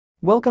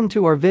Welcome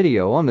to our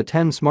video on the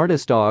 10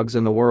 smartest dogs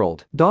in the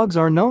world. Dogs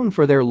are known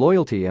for their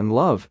loyalty and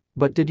love,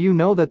 but did you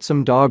know that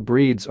some dog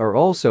breeds are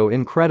also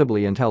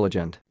incredibly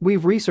intelligent?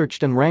 We've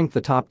researched and ranked the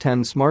top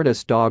 10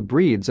 smartest dog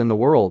breeds in the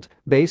world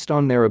based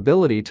on their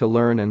ability to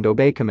learn and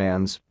obey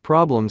commands,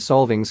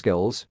 problem-solving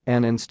skills,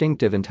 and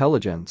instinctive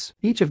intelligence.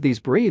 Each of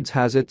these breeds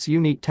has its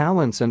unique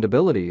talents and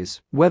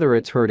abilities, whether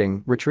it's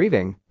herding,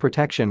 retrieving,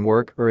 protection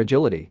work, or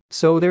agility.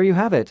 So there you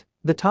have it.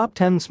 The top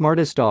 10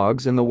 smartest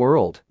dogs in the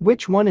world.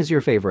 Which one is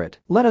your favorite?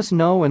 Let us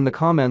know in the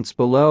comments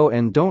below,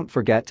 and don't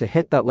forget to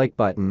hit that like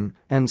button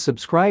and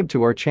subscribe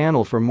to our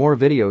channel for more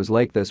videos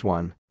like this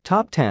one.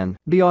 Top 10.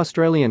 The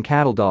Australian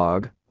Cattle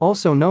Dog,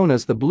 also known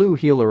as the Blue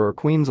Heeler or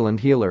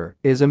Queensland Heeler,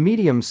 is a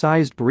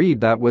medium-sized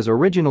breed that was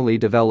originally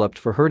developed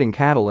for herding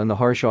cattle in the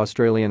harsh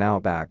Australian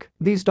outback.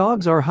 These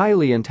dogs are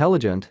highly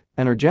intelligent,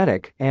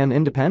 energetic, and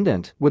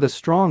independent, with a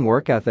strong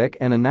work ethic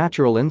and a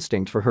natural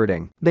instinct for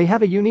herding. They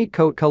have a unique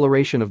coat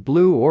coloration of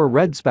blue or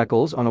red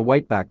speckles on a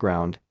white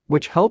background,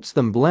 which helps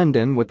them blend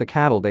in with the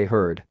cattle they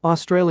herd.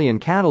 Australian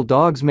cattle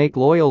dogs make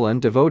loyal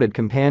and devoted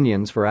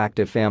companions for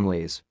active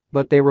families,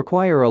 but they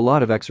require a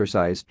lot of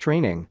exercise,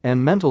 training,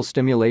 and mental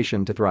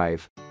stimulation to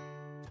thrive.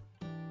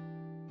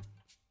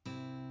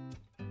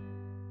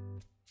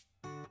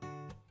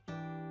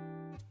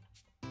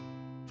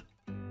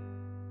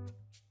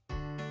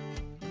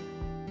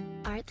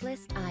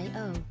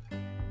 Artlist.io.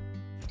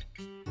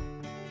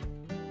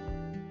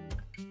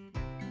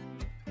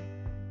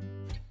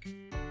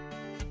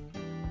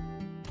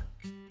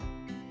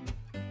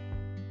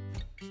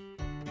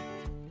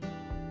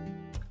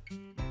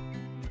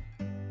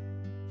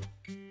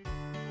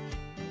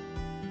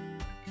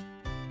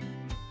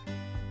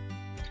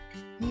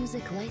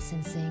 Music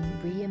licensing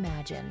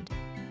reimagined.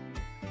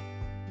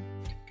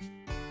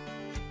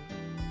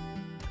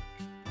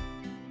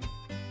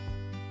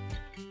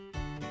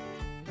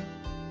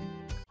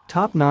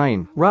 Top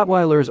 9.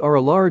 Rottweilers are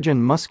a large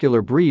and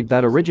muscular breed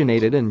that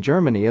originated in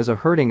Germany as a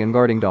herding and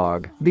guarding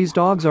dog. These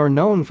dogs are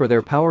known for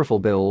their powerful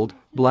build,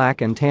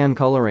 black and tan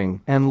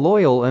coloring, and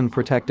loyal and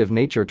protective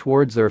nature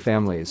towards their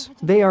families.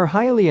 They are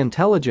highly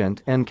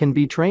intelligent and can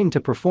be trained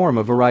to perform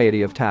a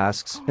variety of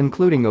tasks,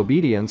 including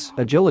obedience,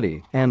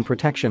 agility, and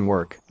protection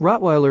work.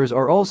 Rottweilers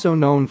are also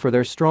known for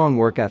their strong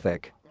work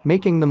ethic,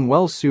 making them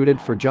well suited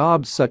for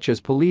jobs such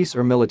as police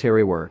or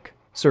military work,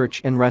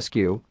 search and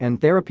rescue, and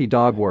therapy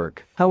dog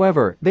work.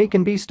 However, they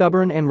can be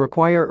stubborn and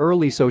require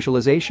early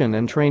socialization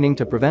and training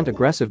to prevent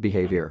aggressive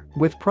behavior.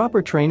 With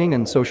proper training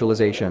and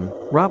socialization,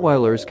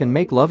 Rottweilers can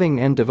make loving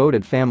and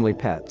devoted family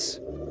pets.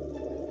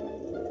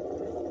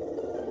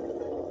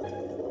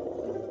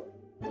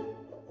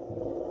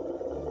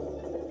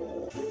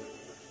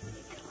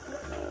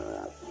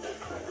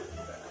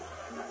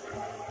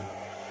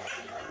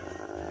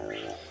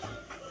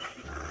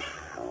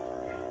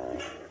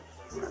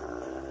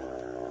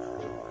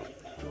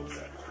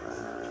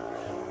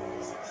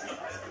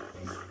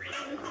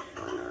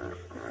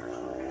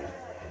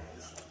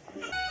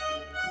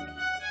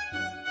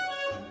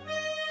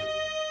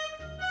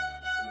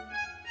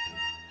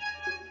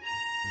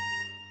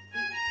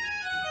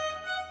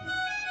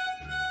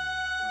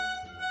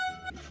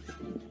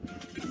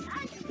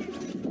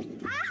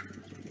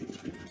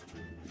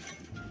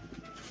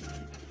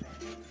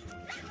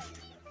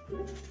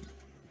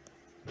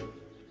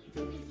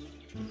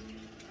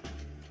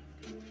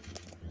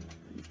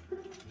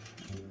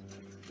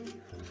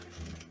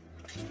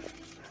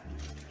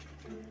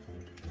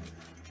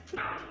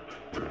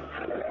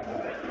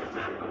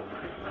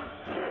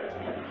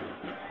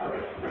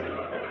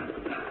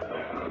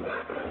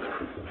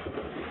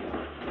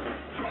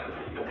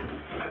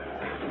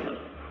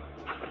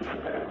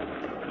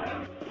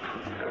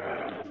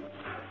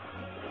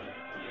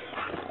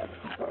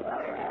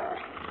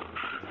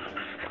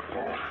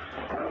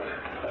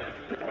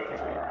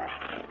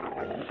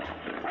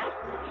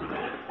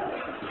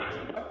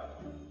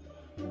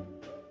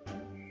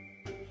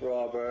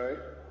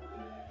 Robert,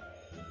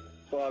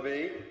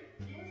 Bobby,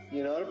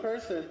 you're not a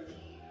person.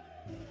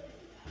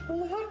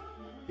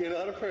 You're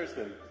not a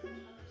person.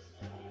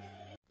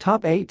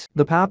 Top 8.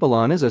 The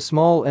Papillon is a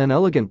small and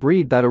elegant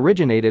breed that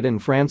originated in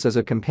France as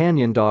a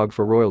companion dog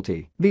for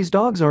royalty. These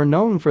dogs are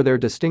known for their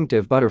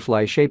distinctive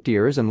butterfly-shaped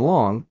ears and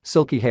long,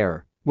 silky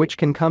hair, which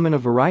can come in a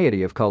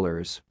variety of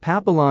colors.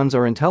 Papillons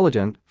are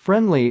intelligent,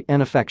 friendly,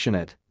 and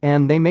affectionate,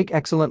 and they make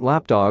excellent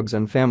lapdogs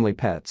and family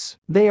pets.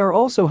 They are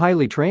also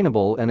highly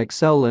trainable and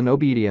excel in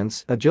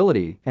obedience,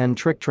 agility, and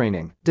trick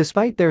training.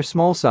 Despite their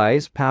small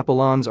size,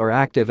 Papillons are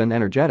active and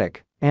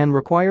energetic, and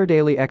require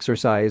daily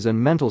exercise and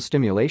mental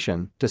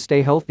stimulation to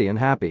stay healthy and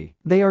happy.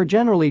 They are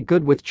generally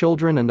good with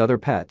children and other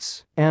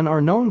pets, and are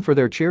known for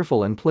their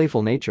cheerful and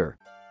playful nature.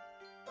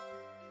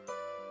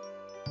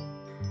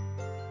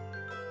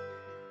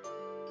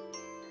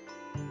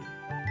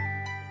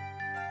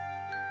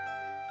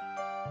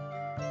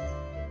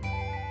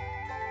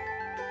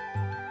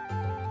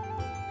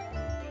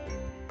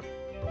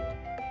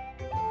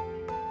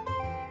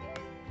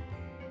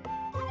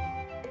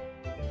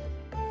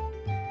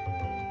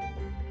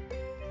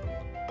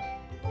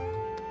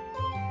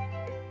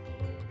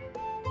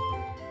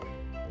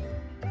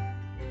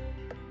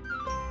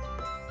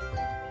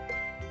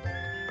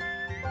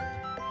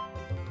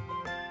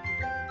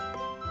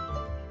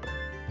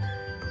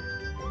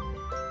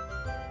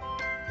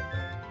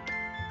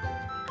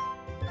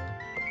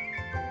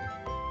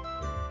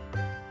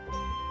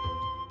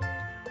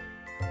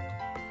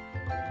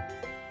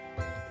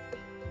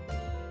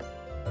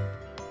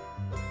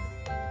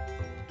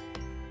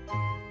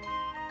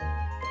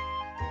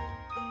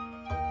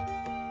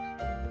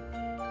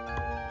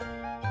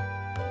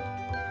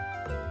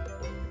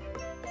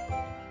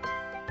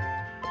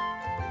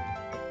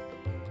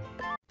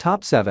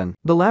 Top 7.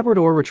 The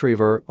Labrador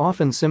Retriever,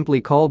 often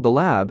simply called the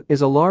Lab,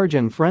 is a large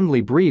and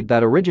friendly breed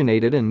that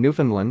originated in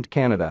Newfoundland,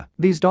 Canada.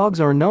 These dogs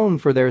are known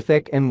for their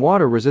thick and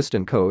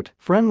water-resistant coat,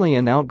 friendly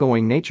and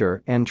outgoing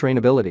nature, and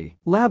trainability.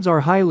 Labs are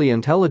highly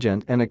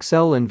intelligent and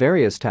excel in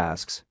various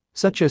tasks,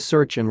 such as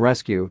search and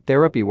rescue,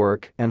 therapy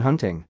work, and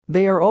hunting.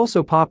 They are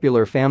also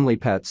popular family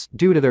pets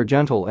due to their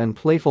gentle and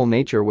playful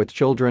nature with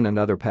children and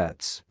other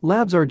pets.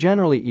 Labs are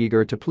generally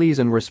eager to please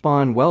and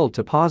respond well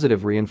to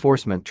positive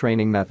reinforcement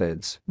training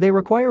methods. They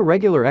require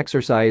regular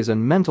exercise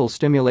and mental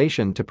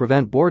stimulation to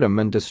prevent boredom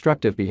and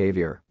destructive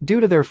behavior. Due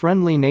to their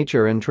friendly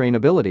nature and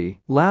trainability,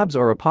 Labs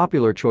are a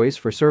popular choice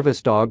for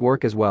service dog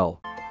work as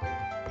well.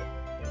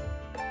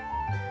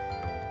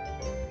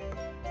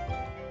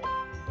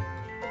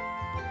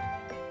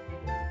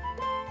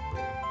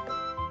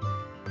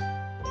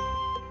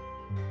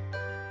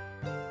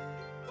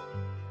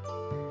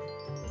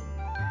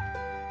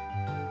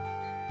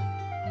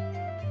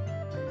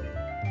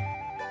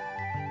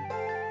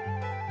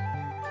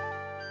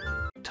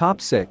 Top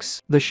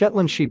 6. The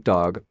Shetland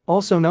Sheepdog,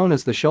 also known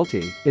as the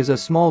Sheltie, is a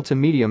small to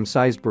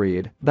medium-sized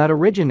breed that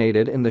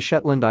originated in the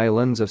Shetland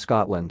Islands of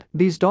Scotland.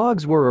 These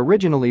dogs were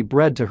originally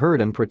bred to herd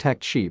and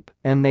protect sheep,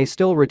 and they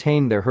still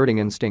retain their herding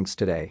instincts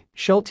today.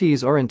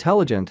 Shelties are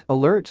intelligent,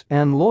 alert,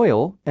 and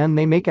loyal, and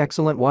they make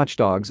excellent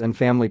watchdogs and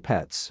family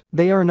pets.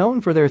 They are known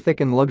for their thick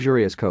and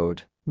luxurious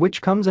coat,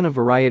 which comes in a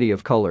variety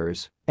of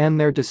colors, and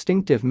their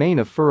distinctive mane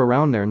of fur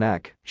around their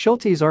neck.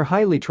 Shelties are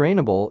highly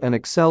trainable and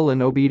excel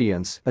in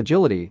obedience,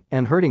 agility,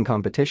 and herding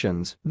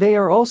competitions. They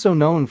are also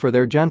known for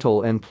their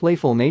gentle and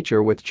playful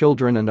nature with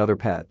children and other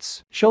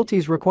pets.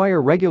 Shelties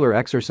require regular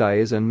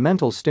exercise and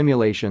mental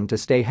stimulation to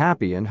stay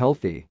happy and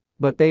healthy,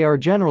 but they are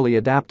generally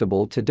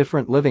adaptable to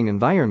different living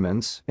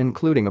environments,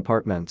 including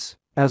apartments,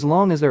 as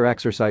long as their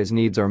exercise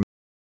needs are met.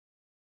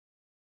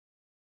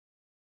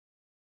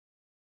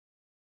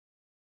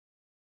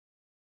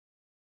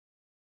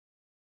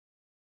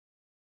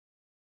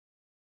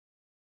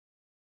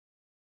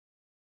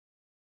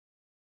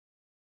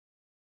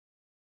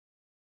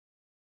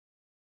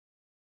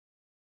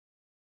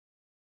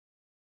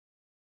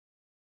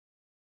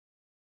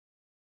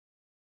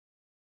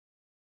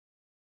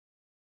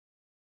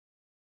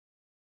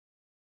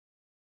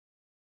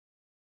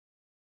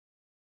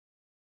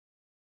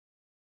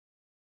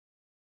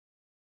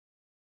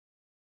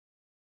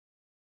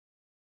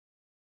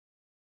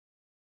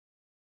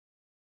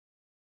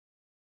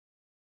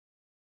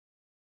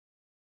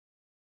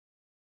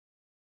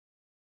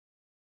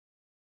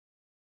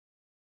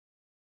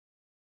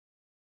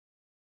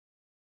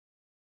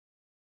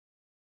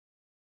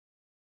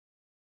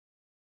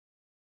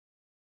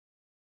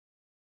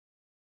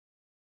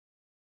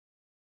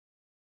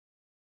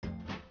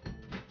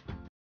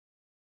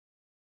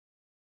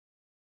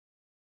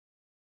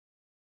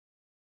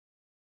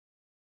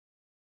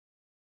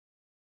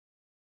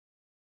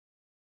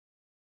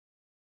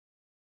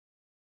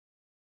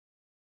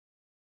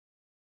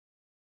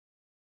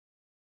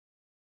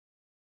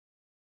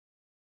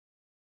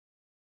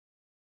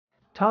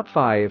 Top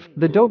 5.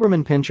 The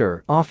Doberman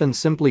Pinscher, often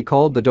simply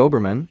called the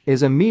Doberman,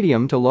 is a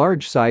medium to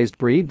large-sized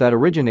breed that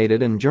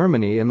originated in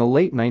Germany in the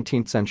late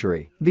 19th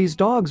century. These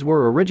dogs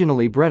were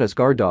originally bred as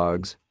guard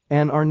dogs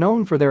and are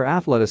known for their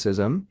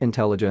athleticism,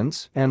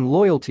 intelligence, and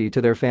loyalty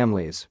to their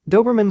families.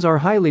 Dobermans are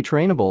highly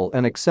trainable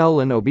and excel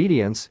in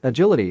obedience,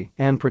 agility,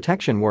 and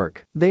protection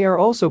work. They are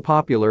also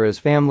popular as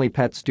family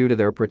pets due to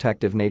their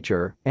protective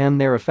nature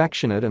and their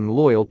affectionate and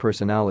loyal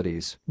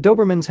personalities.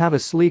 Dobermans have a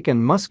sleek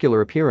and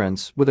muscular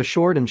appearance with a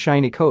short and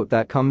shiny coat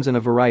that comes in a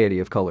variety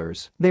of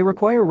colors. They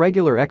require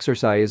regular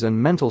exercise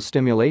and mental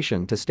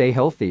stimulation to stay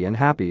healthy and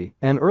happy,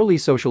 and early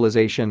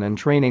socialization and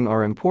training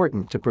are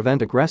important to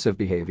prevent aggressive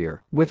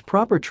behavior. With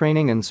proper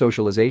training and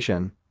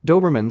socialization,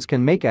 Dobermans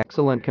can make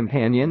excellent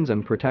companions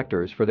and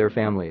protectors for their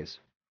families.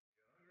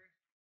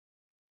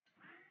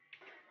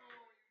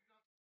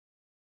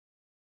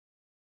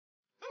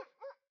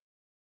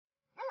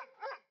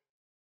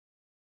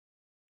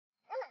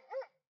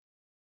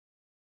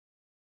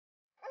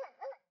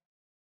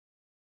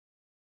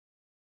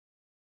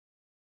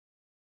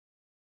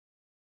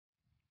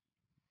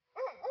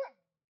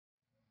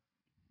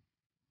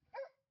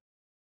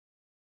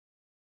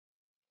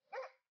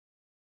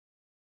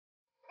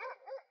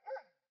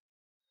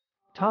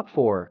 Top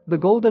 4. The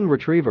Golden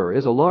Retriever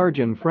is a large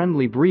and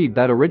friendly breed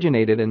that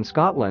originated in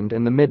Scotland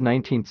in the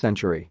mid-19th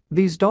century.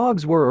 These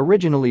dogs were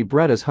originally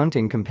bred as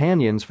hunting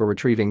companions for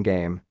retrieving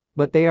game,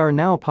 but they are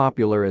now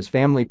popular as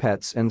family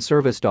pets and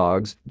service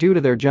dogs due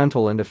to their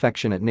gentle and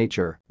affectionate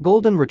nature.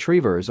 Golden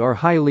Retrievers are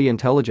highly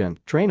intelligent,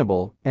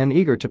 trainable, and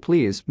eager to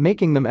please,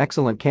 making them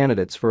excellent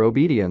candidates for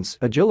obedience,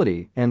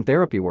 agility, and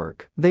therapy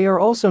work. They are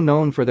also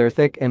known for their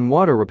thick and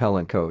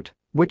water-repellent coat,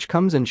 which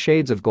comes in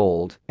shades of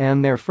gold,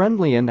 and their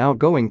friendly and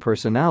outgoing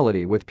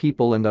personality with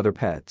people and other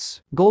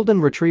pets.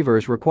 Golden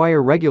Retrievers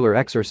require regular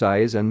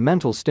exercise and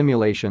mental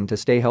stimulation to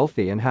stay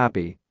healthy and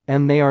happy,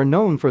 and they are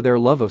known for their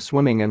love of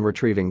swimming and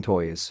retrieving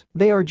toys.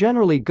 They are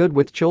generally good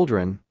with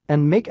children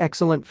and make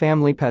excellent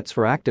family pets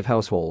for active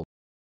households.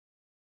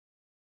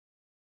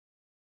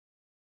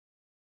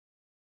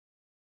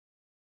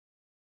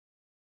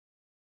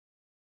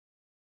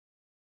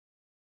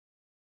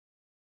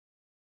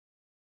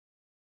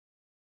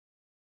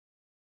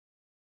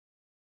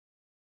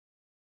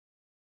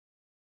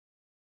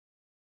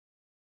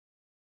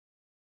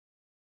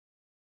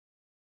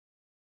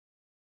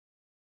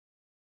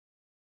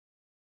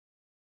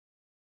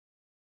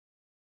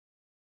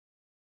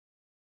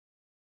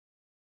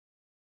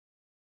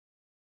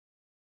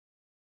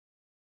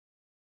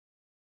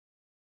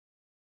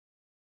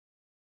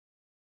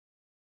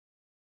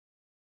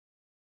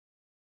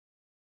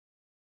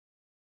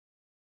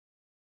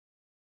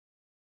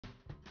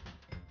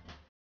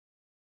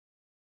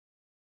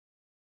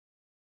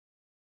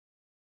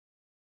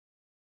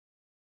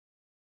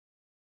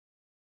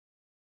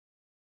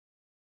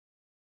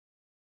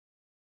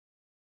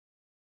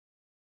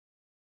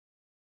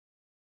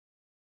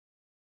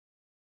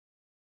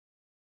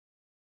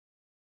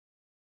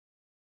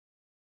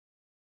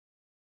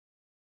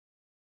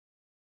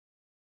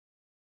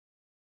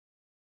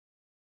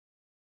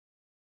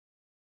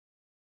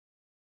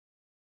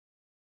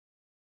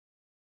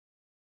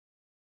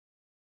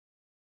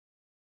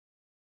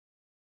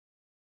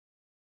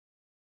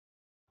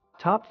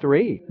 Top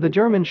 3. The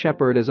German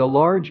Shepherd is a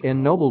large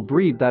and noble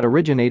breed that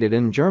originated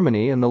in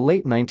Germany in the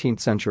late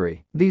 19th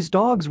century. These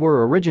dogs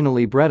were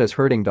originally bred as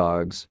herding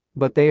dogs,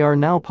 but they are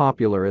now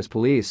popular as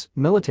police,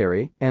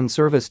 military, and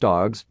service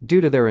dogs due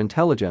to their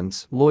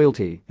intelligence,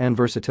 loyalty, and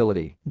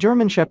versatility.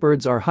 German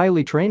Shepherds are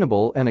highly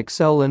trainable and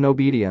excel in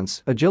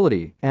obedience,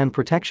 agility, and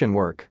protection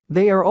work.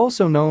 They are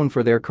also known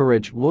for their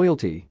courage,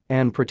 loyalty,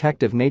 and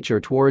protective nature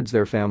towards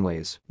their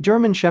families.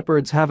 German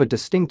Shepherds have a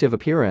distinctive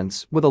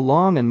appearance with a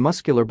long and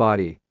muscular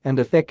body and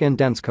a thick and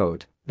dense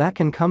coat that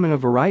can come in a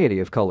variety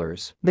of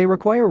colors. They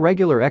require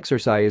regular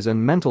exercise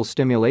and mental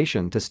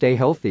stimulation to stay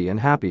healthy and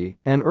happy,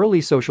 and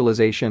early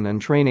socialization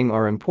and training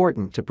are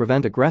important to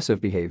prevent aggressive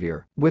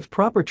behavior. With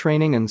proper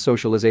training and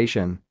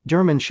socialization,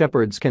 German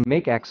Shepherds can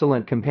make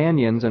excellent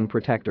companions and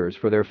protectors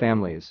for their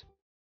families.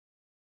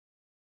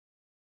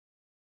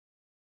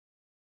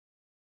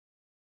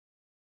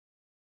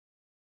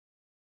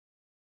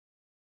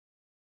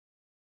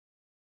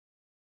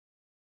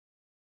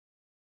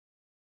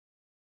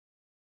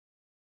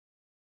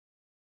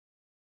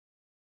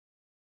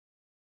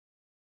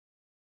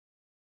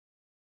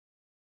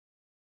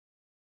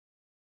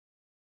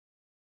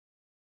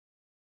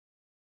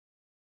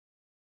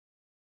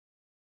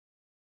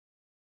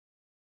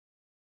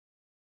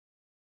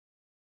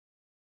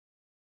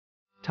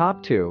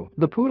 Top 2.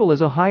 The Poodle is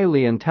a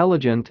highly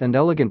intelligent and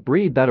elegant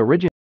breed that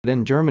originated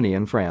in Germany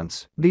and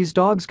France. These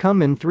dogs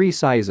come in 3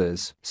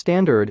 sizes: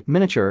 standard,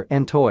 miniature,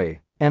 and toy,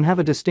 and have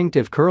a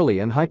distinctive curly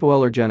and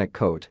hypoallergenic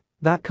coat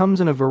that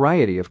comes in a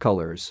variety of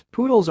colors.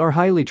 Poodles are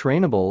highly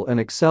trainable and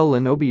excel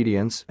in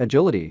obedience,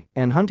 agility,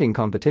 and hunting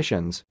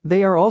competitions.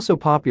 They are also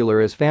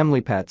popular as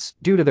family pets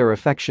due to their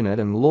affectionate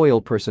and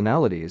loyal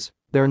personalities,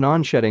 their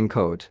non-shedding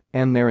coat,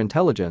 and their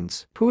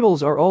intelligence.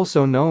 Poodles are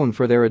also known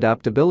for their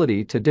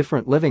adaptability to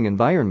different living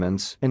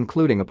environments,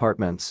 including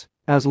apartments,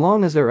 as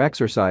long as their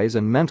exercise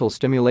and mental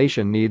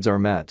stimulation needs are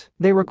met.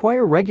 They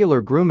require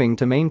regular grooming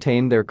to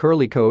maintain their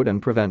curly coat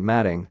and prevent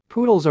matting.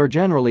 Poodles are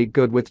generally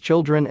good with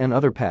children and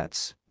other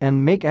pets,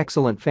 and make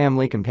excellent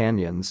family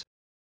companions.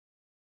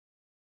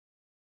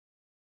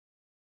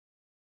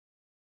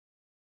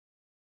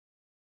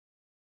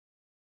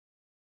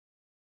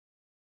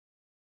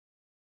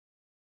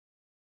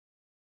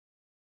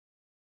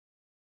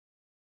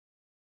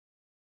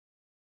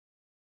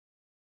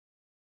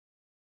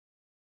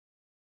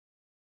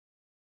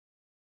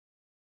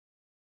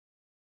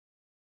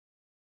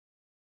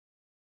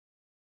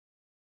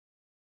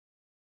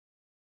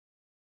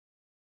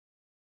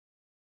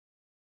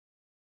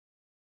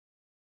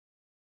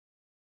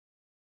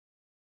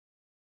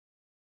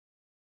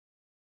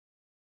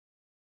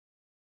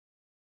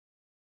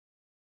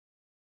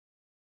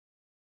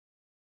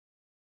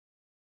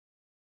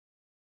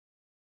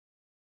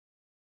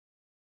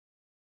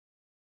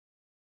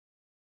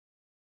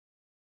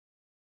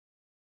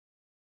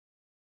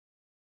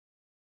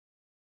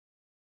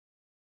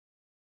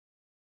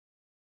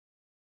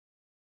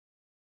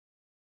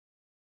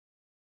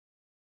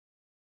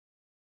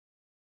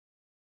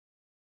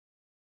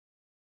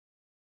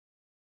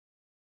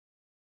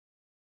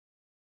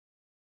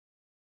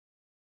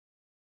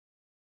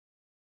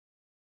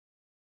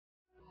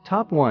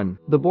 Top 1.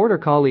 The Border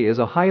Collie is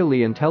a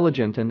highly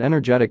intelligent and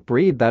energetic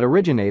breed that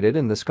originated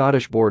in the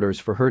Scottish borders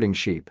for herding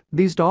sheep.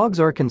 These dogs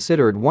are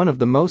considered one of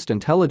the most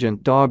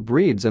intelligent dog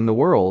breeds in the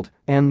world,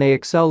 and they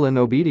excel in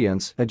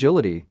obedience,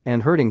 agility,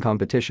 and herding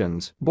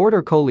competitions.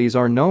 Border Collies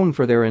are known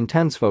for their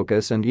intense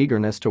focus and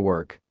eagerness to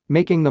work,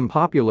 making them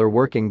popular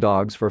working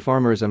dogs for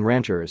farmers and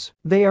ranchers.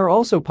 They are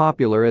also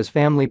popular as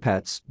family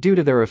pets due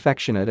to their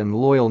affectionate and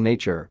loyal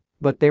nature,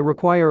 but they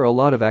require a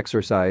lot of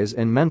exercise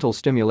and mental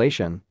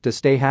stimulation to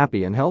stay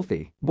happy and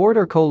healthy.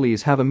 Border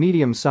Collies have a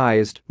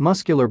medium-sized,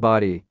 muscular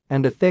body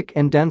and a thick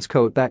and dense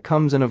coat that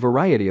comes in a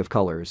variety of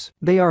colors.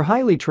 They are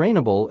highly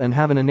trainable and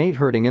have an innate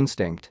herding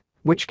instinct,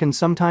 which can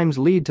sometimes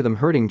lead to them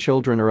hurting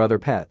children or other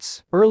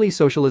pets. Early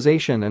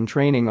socialization and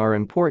training are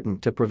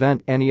important to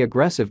prevent any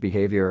aggressive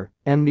behavior,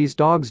 and these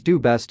dogs do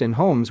best in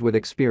homes with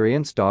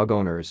experienced dog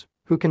owners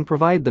who can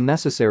provide the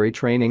necessary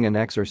training and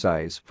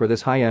exercise for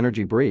this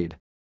high-energy breed.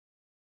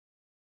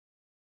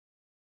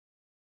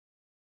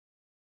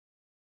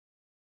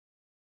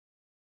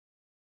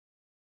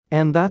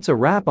 And that's a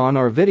wrap on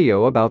our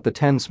video about the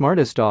 10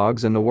 smartest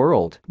dogs in the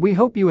world. We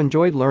hope you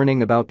enjoyed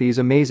learning about these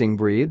amazing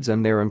breeds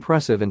and their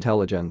impressive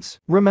intelligence.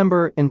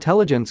 Remember,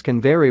 intelligence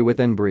can vary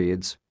within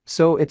breeds,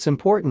 so it's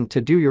important to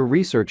do your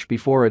research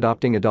before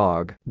adopting a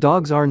dog.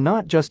 Dogs are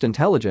not just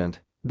intelligent,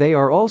 they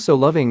are also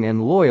loving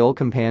and loyal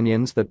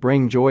companions that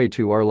bring joy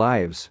to our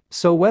lives.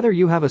 So whether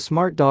you have a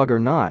smart dog or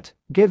not,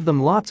 give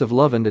them lots of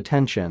love and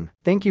attention.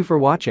 Thank you for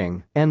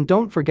watching, and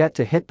don't forget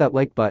to hit that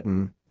like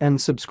button and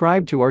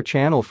subscribe to our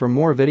channel for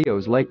more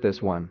videos like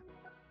this one.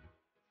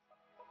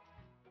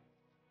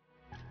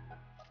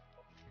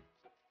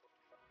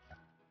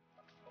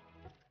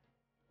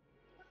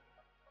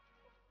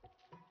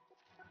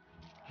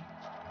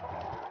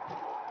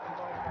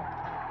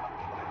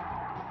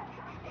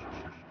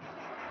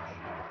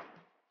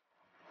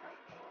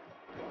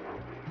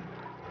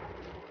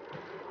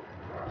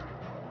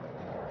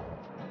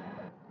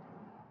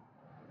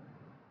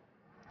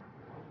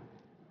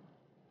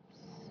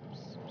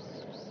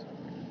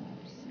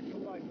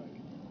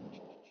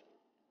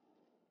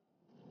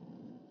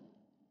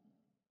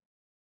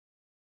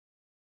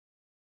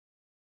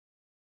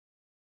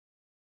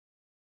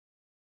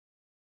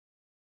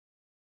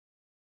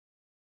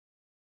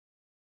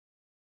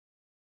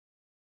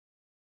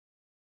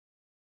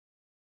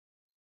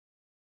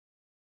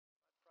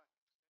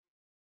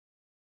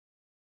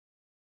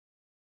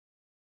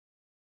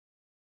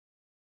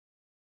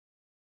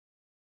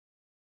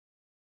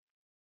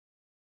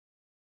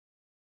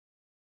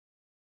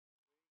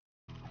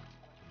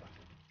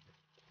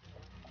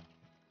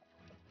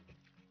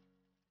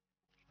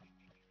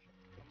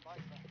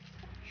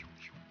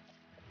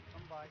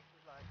 boy.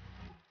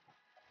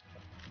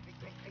 Good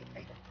boy.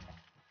 Hey.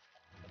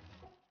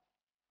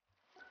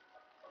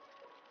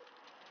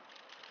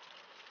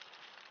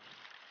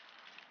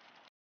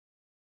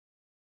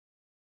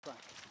 Frank,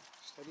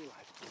 steady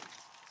lad.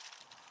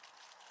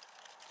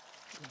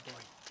 Good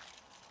boy.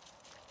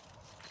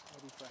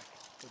 Steady Frank,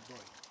 good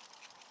boy.